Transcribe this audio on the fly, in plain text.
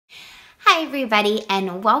Hi everybody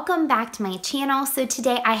and welcome back to my channel. So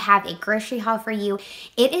today I have a grocery haul for you.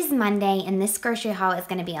 It is Monday and this grocery haul is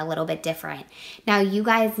going to be a little bit different. Now you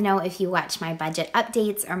guys know if you watch my budget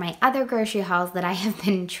updates or my other grocery hauls that I have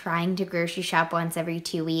been trying to grocery shop once every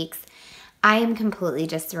 2 weeks. I am completely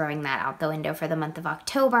just throwing that out the window for the month of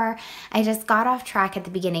October. I just got off track at the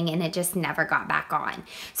beginning and it just never got back on.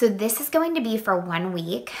 So this is going to be for 1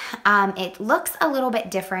 week. It looks a little bit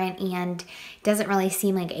different and doesn't really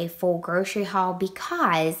seem like a full grocery haul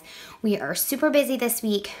because we are super busy this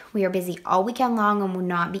week. We are busy all weekend long and will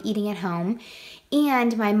not be eating at home.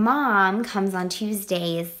 And my mom comes on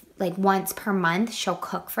Tuesdays like once per month. She'll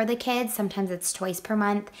cook for the kids. Sometimes it's twice per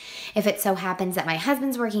month. If it so happens that my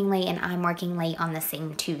husband's working late and I'm working late on the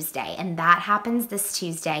same Tuesday. And that happens this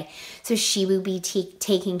Tuesday. So she will be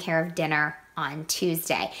taking care of dinner on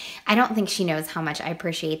Tuesday. I don't think she knows how much I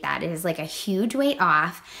appreciate that. It is like a huge weight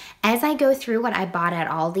off. As I go through what I bought at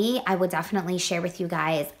Aldi, I will definitely share with you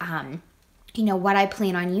guys you know, what I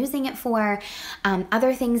plan on using it for.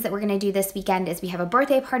 Other things that we're going to do this weekend is we have a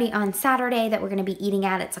birthday party on Saturday that we're going to be eating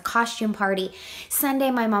at. It's a costume party.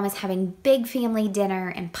 Sunday, my mom is having big family dinner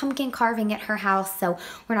and pumpkin carving at her house, so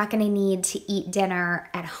we're not going to need to eat dinner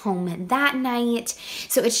at home that night.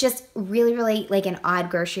 So it's just really like an odd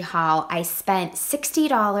grocery haul. I spent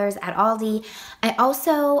 $60 at Aldi. I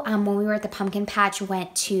also, when we were at the pumpkin patch,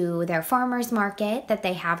 went to their farmer's market that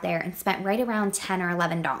they have there and spent right around $10 or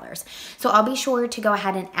 $11. So I'll be sure to go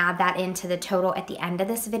ahead and add that into the total at the end of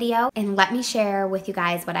this video and let me share with you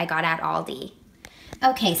guys what I got at Aldi.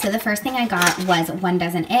 Okay, so the first thing I got was 1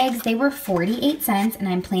 dozen eggs. They were 48 cents and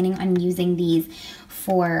I'm planning on using these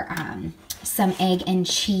for some egg and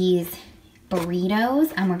cheese burritos.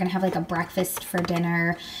 We're gonna have like a breakfast for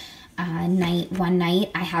dinner one night.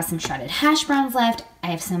 I have some shredded hash browns left. I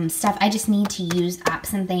have some stuff. I just need to use up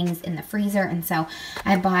some things in the freezer, and so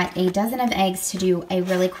I bought a dozen of eggs to do a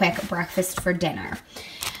really quick breakfast for dinner.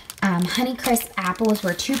 Honeycrisp apples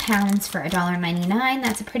were 2 pounds for $1.99.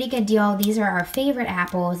 That's a pretty good deal. These are our favorite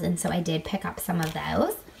apples, and so I did pick up some of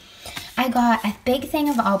those. I got a big thing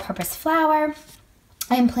of all-purpose flour.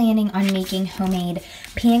 I'm planning on making homemade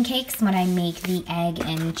pancakes when I make the egg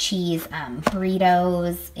and cheese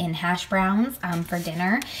burritos and hash browns for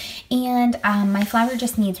dinner. And my flour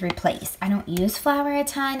just needs replaced. I don't use flour a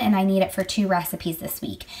ton and I need it for 2 recipes this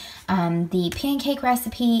week. The pancake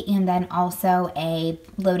recipe and then also a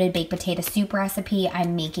loaded baked potato soup recipe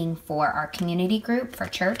I'm making for our community group for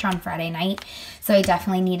church on Friday night. So I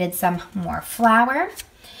definitely needed some more flour.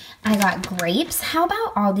 I got grapes. How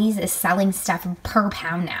about Aldi's is selling stuff per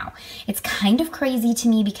pound now? It's kind of crazy to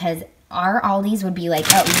me because our Aldi's would be like,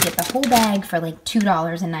 oh, you get the whole bag for like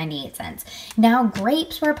 $2.98. Now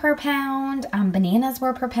grapes were per pound, bananas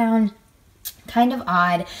were per pound. Kind of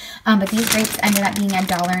odd, but these grapes ended up being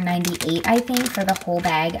 $1.98, I think, for the whole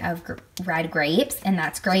bag of red grapes, and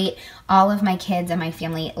that's great. All of my kids and my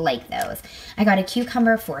family like those. I got a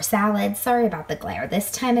cucumber for salad. Sorry about the glare.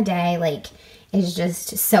 This time of day, like, it's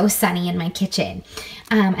just so sunny in my kitchen.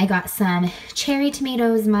 I got some cherry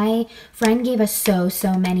tomatoes. My friend gave us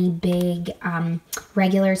so many big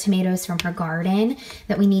regular tomatoes from her garden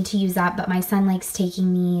that we need to use up, but my son likes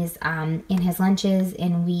taking these in his lunches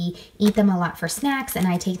and we eat them a lot for snacks and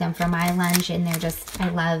I take them for my lunch and they're just, I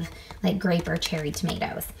love like grape or cherry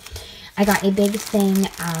tomatoes. I got a big thing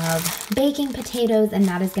of baking potatoes and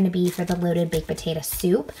that is going to be for the loaded baked potato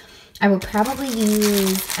soup. I will probably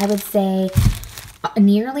use, I would say,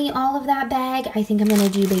 nearly all of that bag. I think I'm going to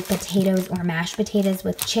do baked potatoes or mashed potatoes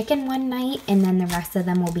with chicken one night, and then the rest of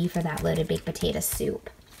them will be for that loaded baked potato soup.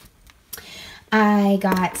 I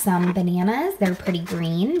got some bananas. They're pretty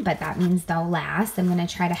green, but that means they'll last. I'm going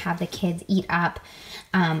to try to have the kids eat up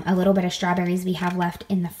a little bit of strawberries we have left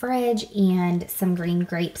in the fridge and some green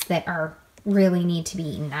grapes that are really need to be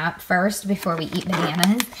eaten up first before we eat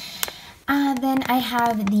bananas. Then I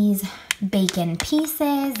have these bacon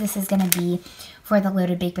pieces. This is going to be for the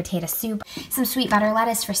loaded baked potato soup. Some sweet butter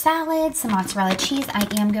lettuce for salad, some mozzarella cheese. I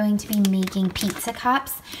am going to be making pizza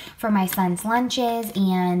cups for my son's lunches,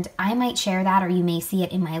 and I might share that, or you may see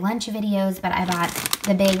it in my lunch videos, but I bought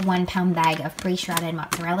the big 1 pound bag of pre-shredded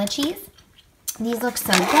mozzarella cheese. These look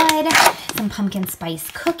so good. Some pumpkin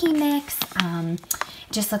spice cookie mix.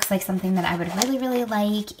 Just looks like something that I would really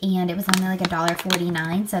like, and it was only like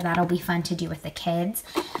 $1.49, so that'll be fun to do with the kids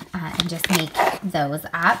and just make those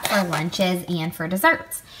up for lunches and for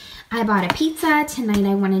desserts. I bought a pizza. Tonight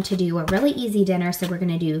I wanted to do a really easy dinner, so we're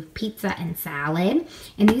going to do pizza and salad,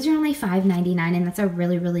 and these are only $5.99, and that's a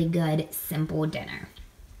really good simple dinner.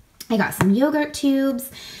 I got some yogurt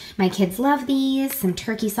tubes. My kids love these. Some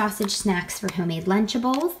turkey sausage snacks for homemade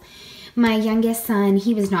Lunchables. My youngest son,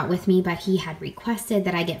 he was not with me, but he had requested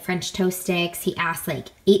that I get French toast sticks. He asked like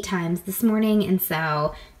 8 times this morning, and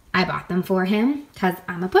so I bought them for him because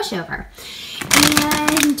I'm a pushover.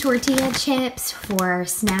 And tortilla chips for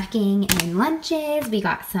snacking and lunches. We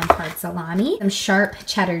got some hard salami, some sharp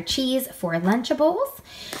cheddar cheese for Lunchables.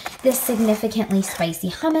 This significantly spicy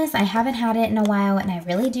hummus. I haven't had it in a while and I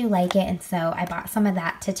really do like it, and so I bought some of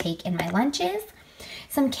that to take in my lunches.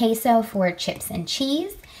 Some queso for chips and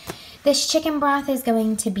cheese. This chicken broth is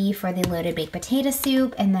going to be for the loaded baked potato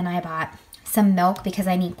soup, and then I bought some milk because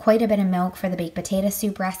I need quite a bit of milk for the baked potato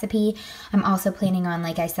soup recipe. I'm also planning on,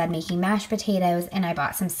 like I said, making mashed potatoes, and I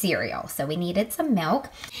bought some cereal, so we needed some milk.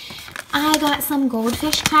 I got some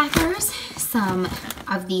goldfish crackers, some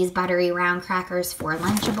of these buttery round crackers for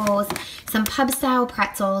Lunchables, some pub style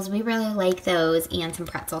pretzels, we really like those, and some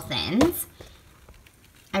pretzel thins.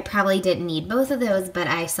 I probably didn't need both of those, but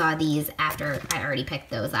I saw these after I already picked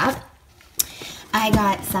those up. I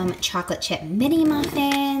got some chocolate chip mini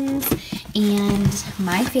muffins and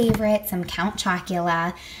my favorite, some Count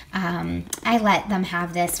Chocula. I let them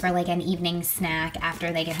have this for like an evening snack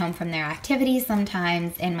after they get home from their activities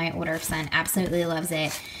sometimes, and my older son absolutely loves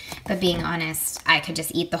it. But being honest, I could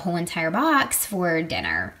just eat the whole entire box for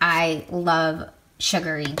dinner. I love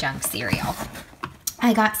sugary junk cereal.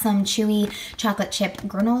 I got some chewy chocolate chip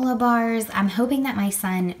granola bars. I'm hoping that my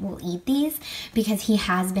son will eat these because he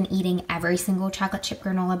has been eating every single chocolate chip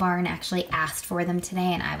granola bar and actually asked for them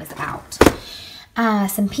today, and I was out.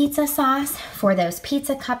 Some pizza sauce for those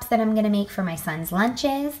pizza cups that I'm gonna make for my son's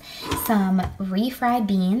lunches. Some refried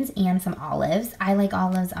beans and some olives. I like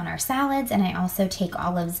olives on our salads, and I also take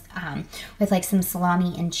olives with like some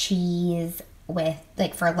salami and cheese with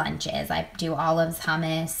like for lunches. I do olives,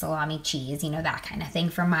 hummus, salami, cheese, you know, that kind of thing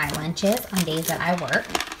for my lunches on days that I work.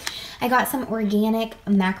 I got some organic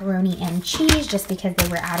macaroni and cheese just because they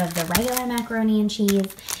were out of the regular macaroni and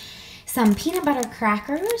cheese. Some peanut butter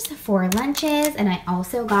crackers for lunches, and I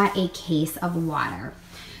also got a case of water.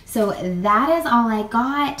 So that is all I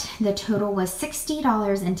got. The total was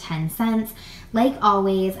 $60.10. Like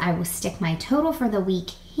always, I will stick my total for the week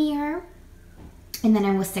here, and then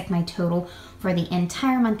I will stick my total for the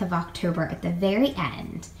entire month of October at the very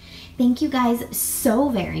end. Thank you guys so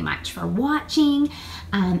very much for watching.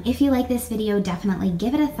 If you like this video, definitely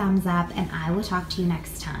give it a thumbs up, and I will talk to you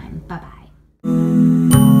next time. Bye-bye.